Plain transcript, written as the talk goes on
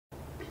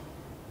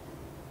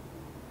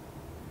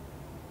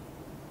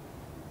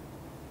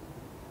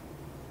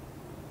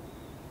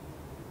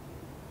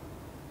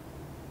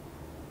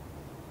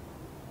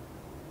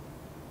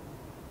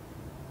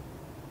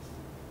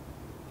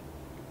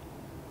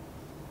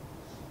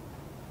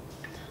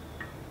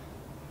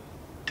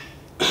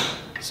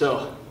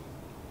So,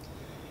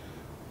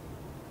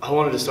 I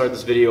wanted to start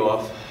this video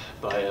off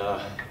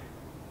by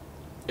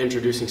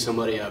introducing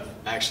somebody I've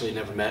actually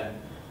never met.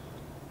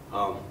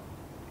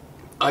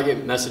 I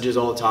get messages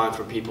all the time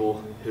from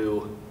people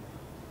who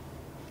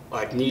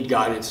need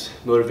guidance,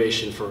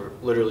 motivation for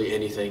literally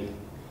anything,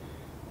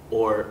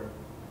 or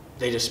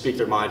they just speak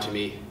their mind to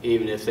me,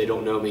 even if they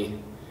don't know me,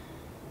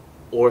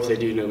 or if they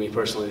do know me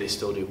personally, they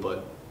still do.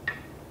 But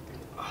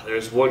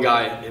there's one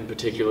guy in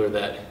particular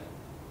that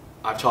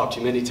I've talked to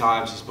many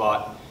times. He's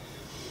bought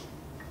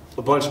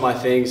a bunch of my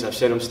things. I've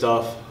sent him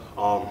stuff,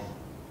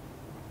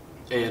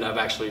 and I've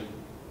actually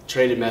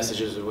traded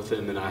messages with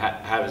him, and I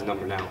have his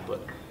number now. But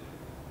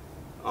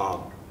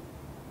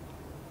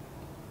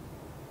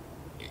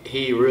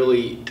he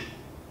really,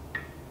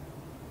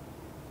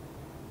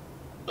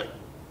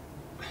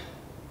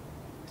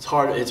 it's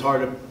hard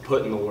to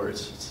put in the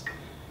words. It's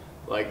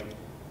like,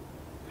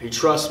 he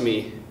trusts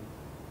me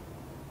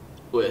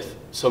with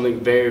something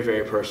very,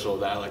 very personal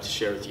that I like to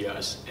share with you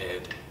guys,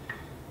 and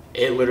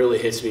it literally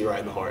hits me right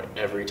in the heart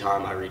every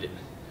time I read it.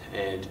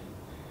 And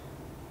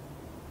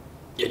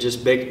it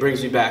just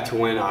brings me back to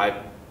when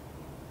I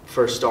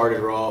first started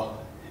Raw,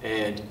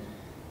 and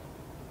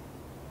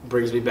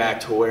brings me back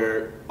to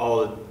where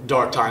all the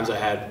dark times I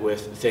had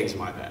with things in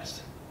my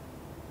past.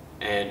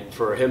 And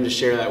for him to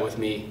share that with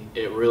me,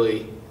 it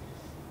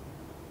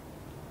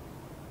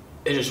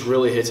just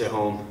really hits at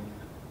home.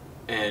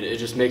 And it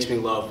just makes me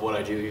love what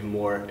I do even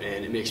more,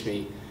 and it makes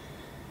me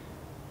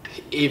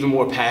even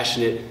more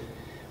passionate,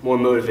 more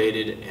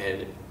motivated,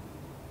 and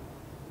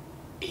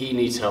he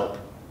needs help.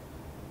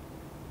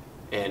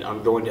 And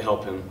I'm going to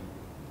help him,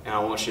 and I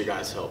want your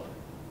guys' help.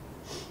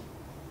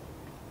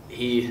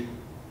 He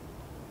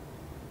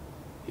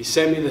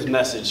sent me this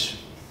message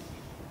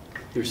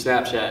through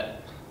Snapchat,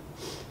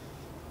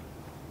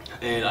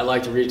 and I'd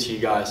like to read it to you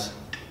guys.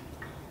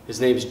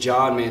 His name is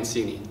John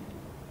Mancini.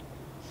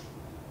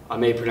 I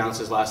may pronounce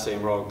his last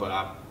name wrong, but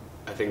I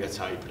think that's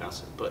how you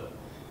pronounce it, but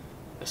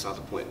that's not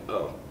the point.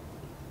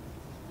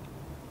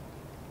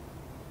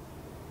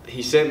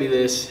 He sent me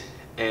this,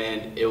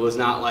 and it was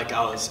not like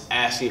I was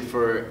asking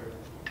for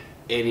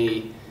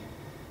any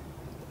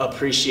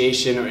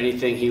appreciation or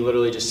anything. He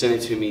literally just sent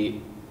it to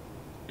me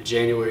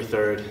January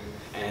 3rd,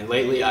 and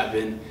lately I've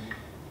been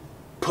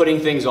putting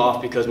things off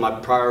because my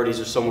priorities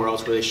are somewhere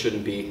else where they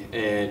shouldn't be,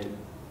 and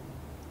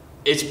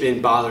it's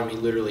been bothering me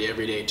literally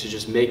every day to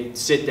just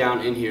sit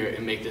down in here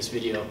and make this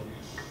video.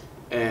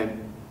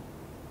 And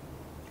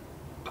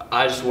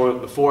I just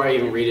want, before I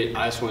even read it,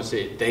 I just want to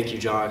say thank you,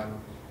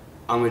 John.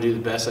 I'm going to do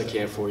the best I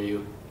can for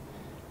you.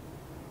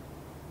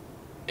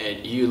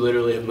 And you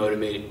literally have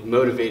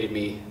motivated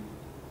me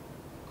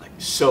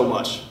so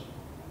much,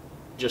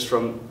 just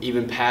from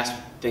even past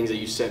things that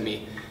you sent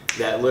me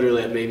that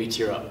literally have made me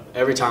tear up.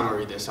 Every time I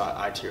read this,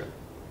 I tear up.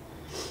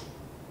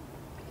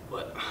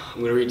 But I'm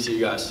going to read it to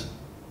you guys.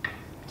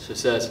 So it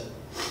says,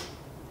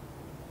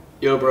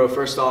 "Yo bro,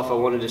 first off I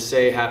wanted to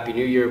say Happy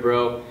New Year,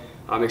 bro.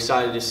 I'm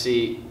excited to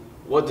see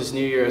what this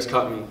new year has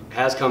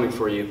coming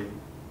for you.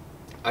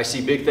 I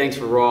see big things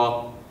for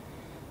Raw,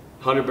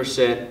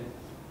 100%,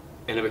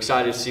 and I'm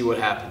excited to see what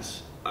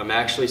happens. I'm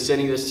actually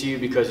sending this to you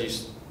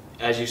because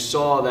as you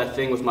saw that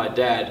thing with my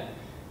dad,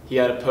 he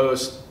had a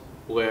post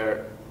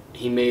where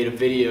he made a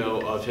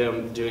video of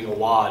him doing a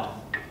WOD,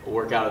 a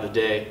workout of the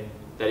day,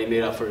 that he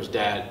made up for his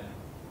dad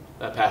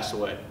that passed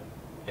away.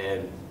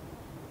 And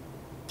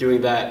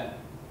doing that,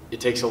 it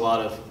takes a lot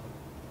of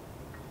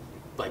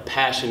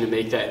passion to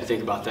make that and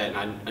think about that.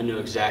 And I know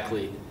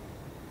exactly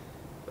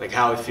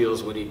how he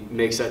feels when he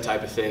makes that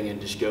type of thing and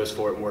just goes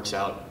for it and works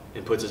out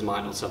and puts his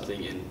mind on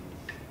something. And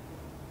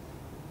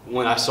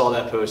when I saw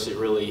that post, it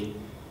really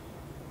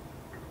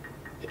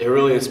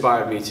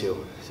inspired me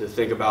to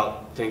think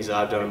about things that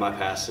I've done in my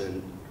past,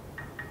 and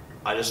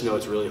I just know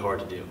it's really hard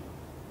to do.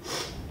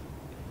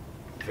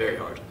 Very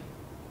hard.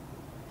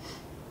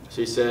 So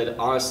he said,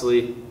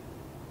 honestly,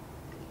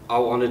 I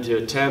wanted to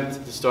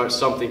attempt to start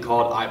something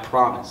called I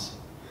Promise.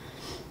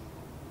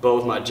 But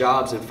with my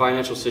jobs and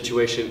financial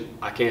situation,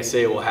 I can't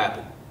say it will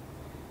happen.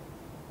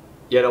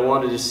 Yet I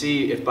wanted to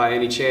see if by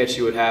any chance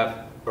you would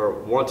have or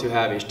want to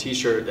have a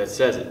t-shirt that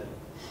says it.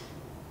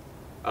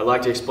 I'd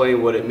like to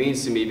explain what it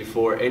means to me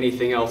before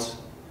anything else.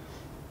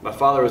 My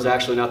father was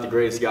actually not the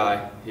greatest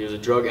guy. He was a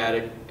drug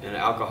addict and an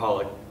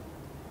alcoholic.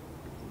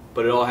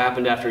 But it all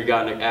happened after he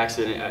got in an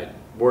accident at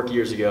work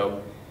years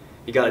ago.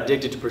 He got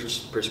addicted to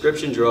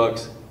prescription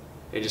drugs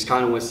and just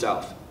kind of went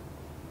south.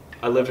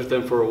 I lived with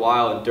him for a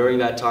while, and during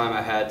that time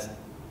I had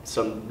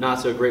some not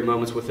so great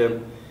moments with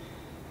him.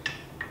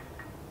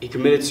 He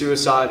committed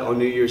suicide on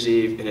New Year's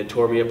Eve, and it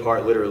tore me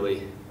apart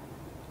literally.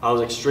 I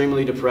was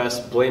extremely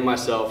depressed, blamed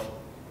myself.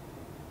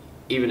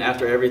 Even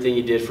after everything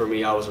he did for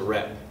me, I was a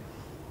wreck.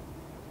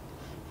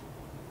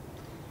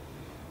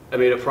 I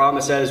made a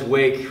promise at his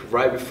wake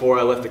right before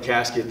I left the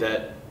casket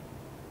that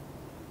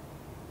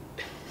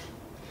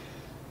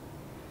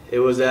it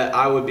was that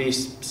I would be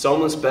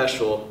someone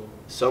special,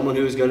 someone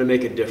who was going to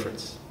make a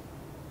difference.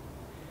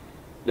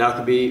 Now it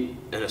could be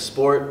in a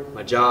sport,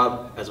 my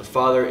job, as a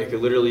father, it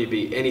could literally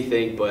be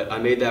anything, but I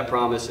made that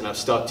promise and I've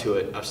stuck to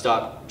it. I've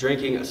stopped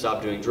drinking, I've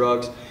stopped doing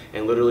drugs,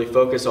 and literally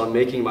focus on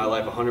making my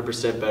life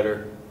 100%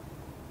 better.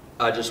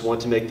 I just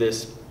want to make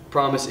this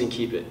promise and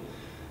keep it.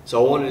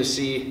 So I wanted to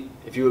see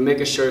if you would make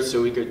a shirt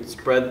so we could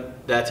spread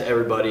that to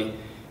everybody.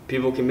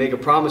 People can make a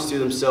promise to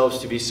themselves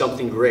to be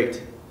something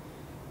great.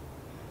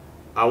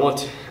 I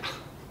want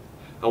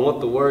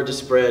the word to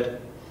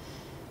spread,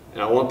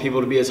 and I want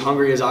people to be as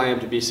hungry as I am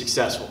to be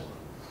successful.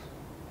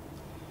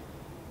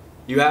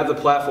 You have the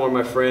platform,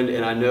 my friend,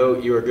 and I know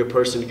you're a good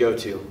person to go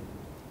to.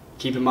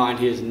 Keep in mind,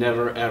 he has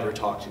never ever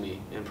talked to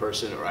me in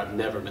person, or I've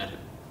never met him.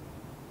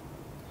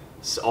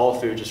 It's all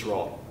through just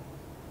raw.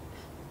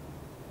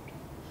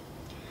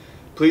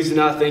 Please do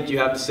not think you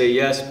have to say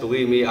yes.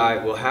 Believe me,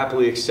 I will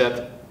happily accept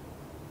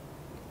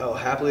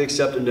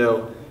a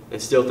no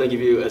and still think of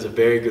you as a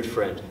very good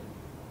friend.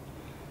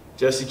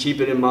 Just to keep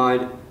it in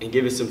mind and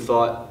give it some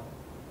thought.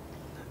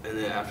 And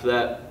then after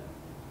that,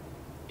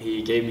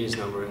 he gave me his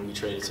number and we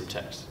traded some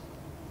texts.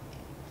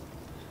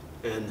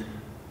 And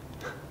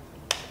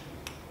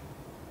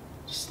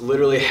just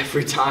literally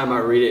every time I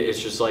read it,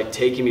 it's just like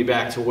taking me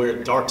back to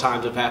where dark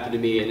times have happened to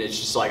me, and it's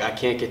just like I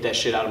can't get that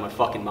shit out of my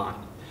fucking mind.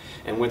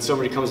 And when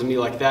somebody comes to me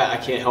like that, I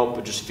can't help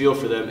but just feel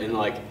for them and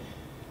like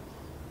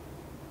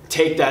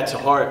take that to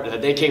heart,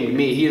 that they came to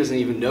me. He doesn't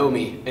even know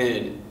me,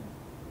 and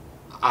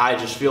I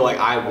just feel like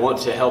I want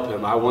to help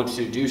him. I want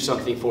to do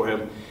something for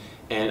him,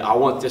 and I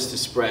want this to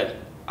spread.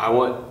 I'm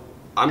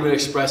going to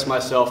express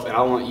myself, and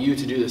I want you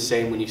to do the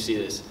same when you see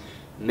this.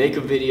 Make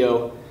a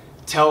video,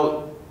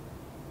 tell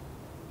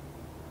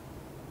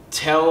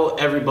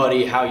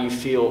everybody how you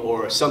feel,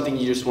 or something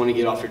you just want to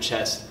get off your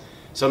chest,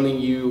 something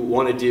you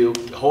want to do.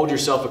 Hold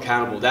yourself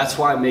accountable. That's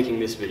why I'm making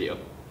this video.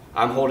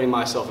 I'm holding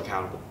myself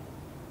accountable.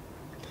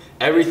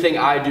 Everything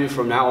I do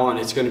from now on,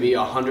 it's going to be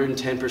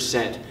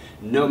 110%,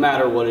 no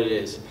matter what it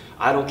is.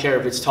 I don't care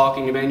if it's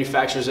talking to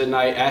manufacturers at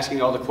night,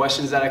 asking all the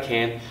questions that I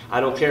can.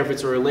 I don't care if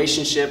it's a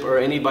relationship or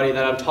anybody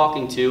that I'm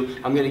talking to.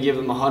 I'm going to give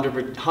them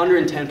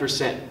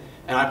 110%.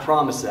 And I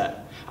promise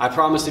that. I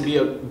promise to be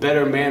a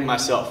better man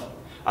myself.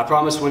 I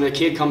promise when a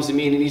kid comes to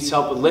me and he needs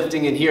help with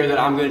lifting in here that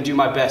I'm going to do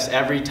my best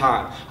every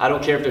time. I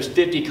don't care if there's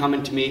 50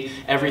 coming to me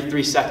every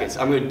 3 seconds.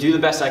 I'm going to do the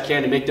best I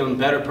can to make them a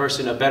better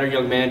person, a better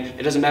young man.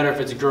 It doesn't matter if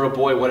it's a girl,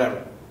 boy,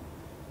 whatever.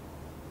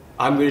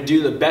 I'm going to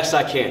do the best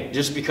I can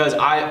just because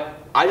I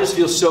just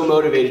feel so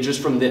motivated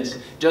just from this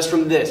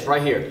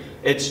right here.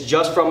 It's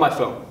just from my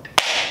phone.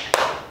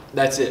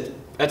 That's it.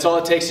 That's all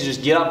it takes to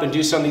just get up and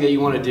do something that you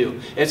want to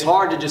do. It's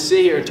hard to just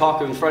sit here and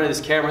talk in front of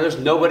this camera. There's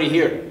nobody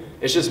here.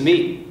 It's just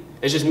me.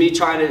 It's just me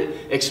trying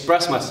to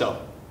express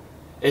myself.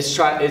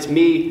 It's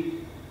me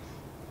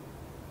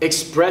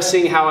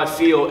expressing how I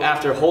feel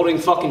after holding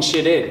fucking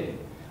shit in.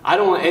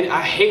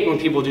 I hate when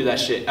people do that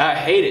shit. I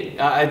hate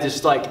it. I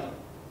just like,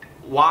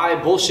 why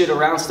bullshit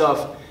around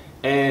stuff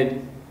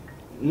and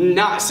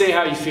not say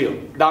how you feel?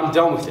 I'm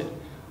done with it.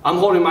 I'm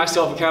holding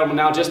myself accountable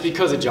now just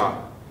because of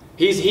John.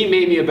 He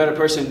made me a better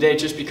person today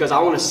just because I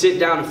want to sit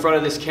down in front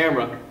of this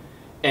camera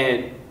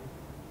and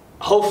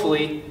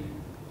hopefully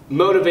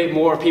motivate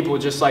more people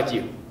just like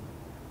you.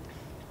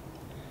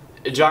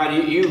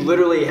 John, you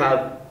literally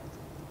have,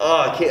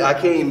 I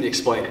can't even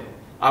explain it.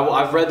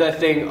 I've read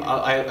that thing,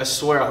 I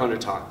swear 100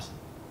 times.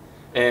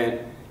 And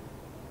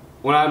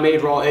when I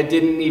made Raw, it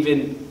didn't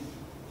even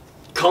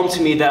come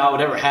to me that I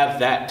would ever have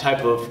that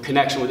type of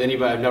connection with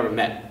anybody I've never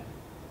met.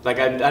 Like,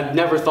 I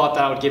never thought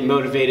that I would get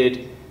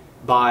motivated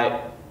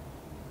by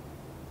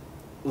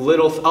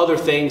little other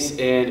things,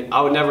 and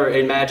I would never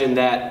imagine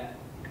that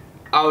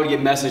I would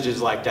get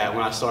messages like that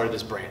when I started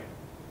this brand.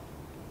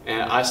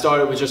 And I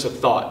started with just a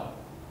thought,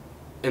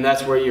 and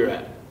that's where you're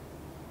at.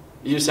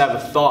 You just have a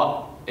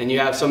thought, and you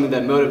have something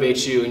that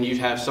motivates you, and you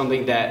have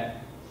something that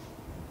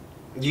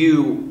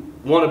you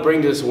want to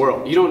bring to this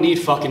world. You don't need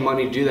fucking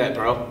money to do that,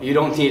 bro. You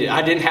don't need it.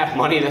 I didn't have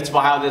money, that's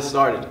why how this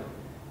started.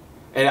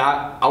 And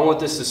I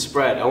want this to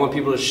spread. I want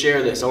people to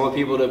share this. I want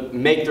people to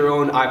make their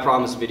own I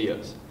Promise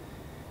videos.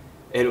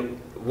 And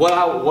what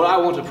I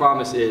want to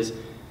promise is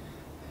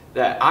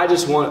that I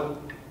just want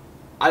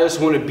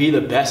to be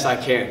the best I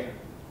can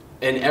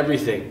in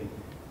everything.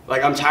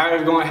 Like, I'm tired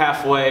of going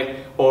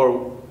halfway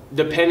or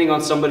depending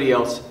on somebody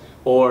else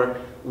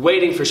or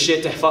waiting for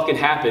shit to fucking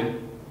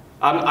happen.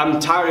 I'm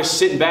tired of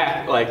sitting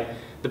back. Like,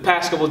 the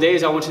past couple of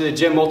days I went to the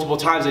gym multiple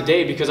times a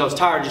day because I was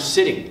tired of just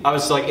sitting. I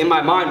was like in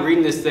my mind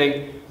reading this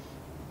thing,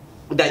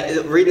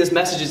 reading these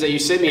messages that you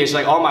sent me. It's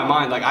like on my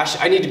mind, like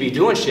I need to be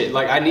doing shit.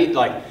 Like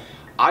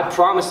I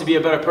promise to be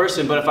a better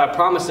person, but if I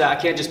promise that,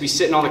 I can't just be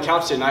sitting on the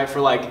couch at night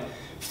for like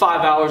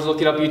 5 hours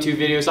looking up YouTube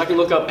videos. I can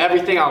look up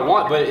everything I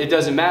want, but it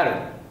doesn't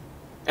matter.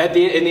 In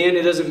the end,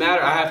 it doesn't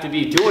matter. I have to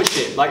be doing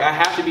shit. Like, I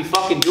have to be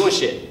fucking doing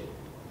shit.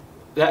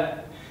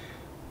 That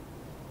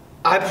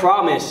I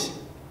promise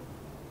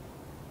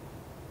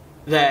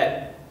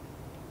that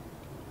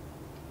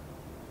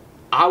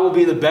I will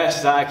be the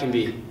best that I can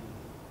be.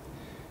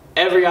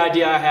 Every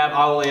idea I have,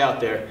 I will lay out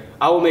there.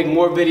 I will make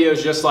more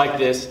videos just like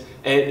this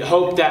and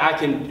hope that I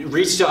can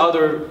reach to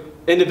other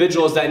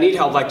individuals that need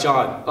help like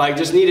John, like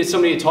just needed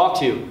somebody to talk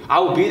to, I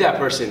will be that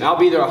person. I'll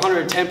be there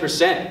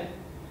 110%.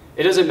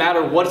 It doesn't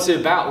matter what it's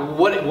about,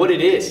 what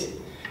it is.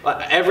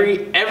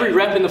 Every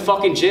rep in the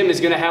fucking gym is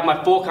going to have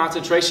my full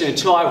concentration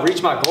until I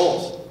reach my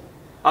goals.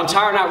 I'm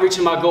tired of not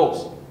reaching my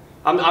goals.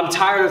 I'm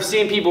tired of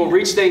seeing people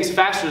reach things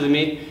faster than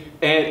me,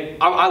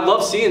 and I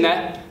love seeing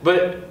that,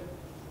 but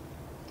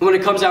when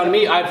it comes down to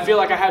me, I feel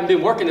like I haven't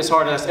been working as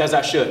hard as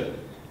I should.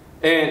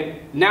 And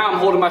now I'm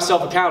holding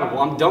myself accountable.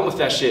 I'm done with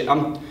that shit.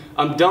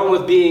 I'm done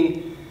with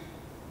being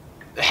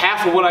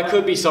half of what I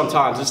could be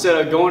sometimes, instead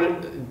of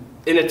going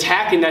and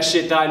attacking that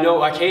shit that I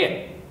know I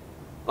can't.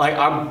 Like,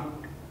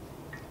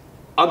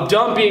 I'm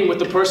done being with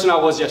the person I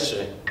was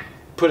yesterday.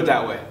 Put it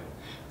that way.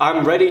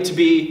 I'm ready to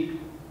be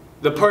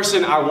the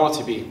person I want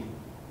to be.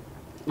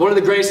 One of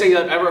the greatest things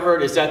I've ever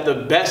heard is that the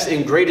best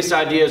and greatest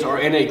ideas are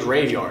in a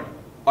graveyard,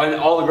 in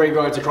all the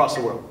graveyards across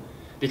the world.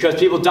 Because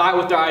people die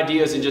with their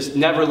ideas and just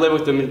never live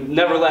with them and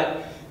never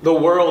let the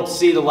world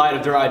see the light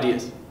of their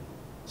ideas.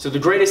 So the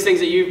greatest things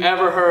that you've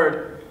ever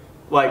heard,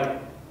 like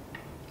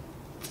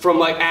from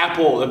like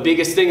Apple, the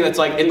biggest thing that's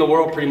like in the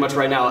world pretty much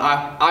right now,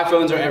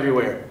 iPhones are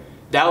everywhere.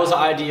 That was the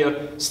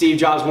idea. Steve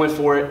Jobs went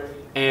for it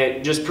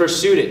and just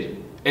pursued it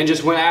and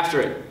just went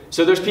after it.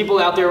 So there's people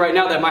out there right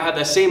now that might have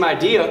that same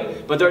idea,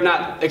 but they're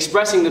not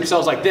expressing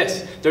themselves like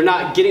this. They're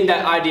not getting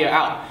that idea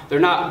out. They're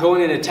not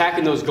going and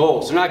attacking those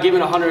goals. They're not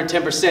giving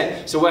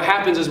 110%. So what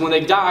happens is when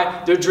they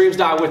die, their dreams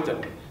die with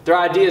them. Their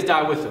ideas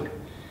die with them.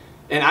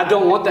 And I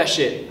don't want that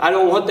shit. I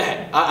don't want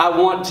that. I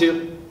want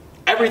to,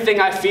 everything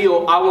I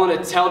feel, I want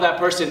to tell that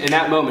person in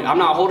that moment. I'm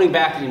not holding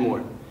back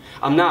anymore.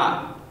 I'm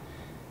not.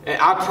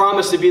 And I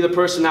promise to be the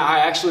person that I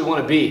actually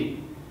want to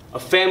be. A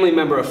family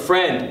member, a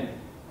friend,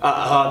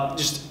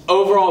 just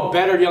overall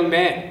better young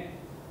man.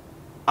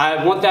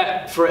 I want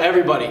that for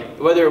everybody.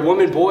 Whether a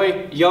woman,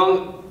 boy,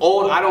 young,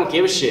 old, I don't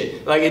give a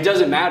shit. Like, it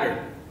doesn't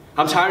matter.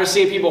 I'm tired of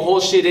seeing people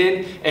hold shit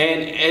in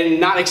and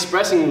not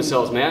expressing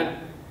themselves, man.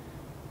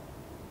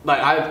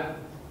 Like,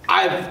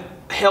 I've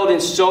held in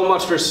so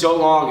much for so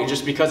long, and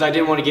just because I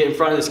didn't want to get in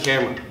front of this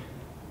camera.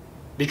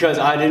 Because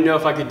I didn't know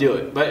if I could do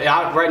it. But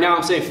right now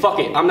I'm saying, fuck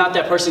it. I'm not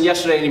that person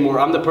yesterday anymore.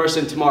 I'm the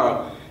person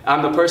tomorrow.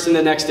 I'm the person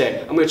the next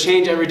day. I'm going to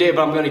change every day,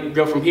 but I'm going to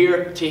go from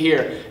here to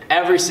here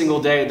every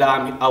single day that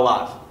I'm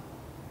alive.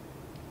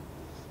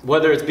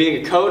 Whether it's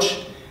being a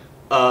coach,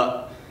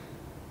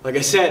 like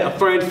I said, a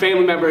friend,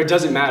 family member, it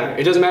doesn't matter.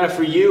 It doesn't matter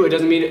for you. It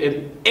doesn't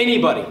mean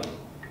anybody.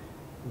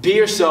 Be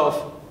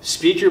yourself,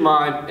 speak your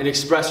mind, and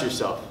express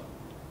yourself.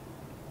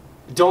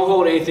 Don't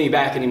hold anything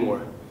back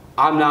anymore.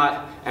 I'm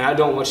not, and I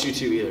don't want you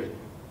to either.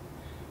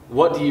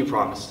 What do you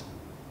promise?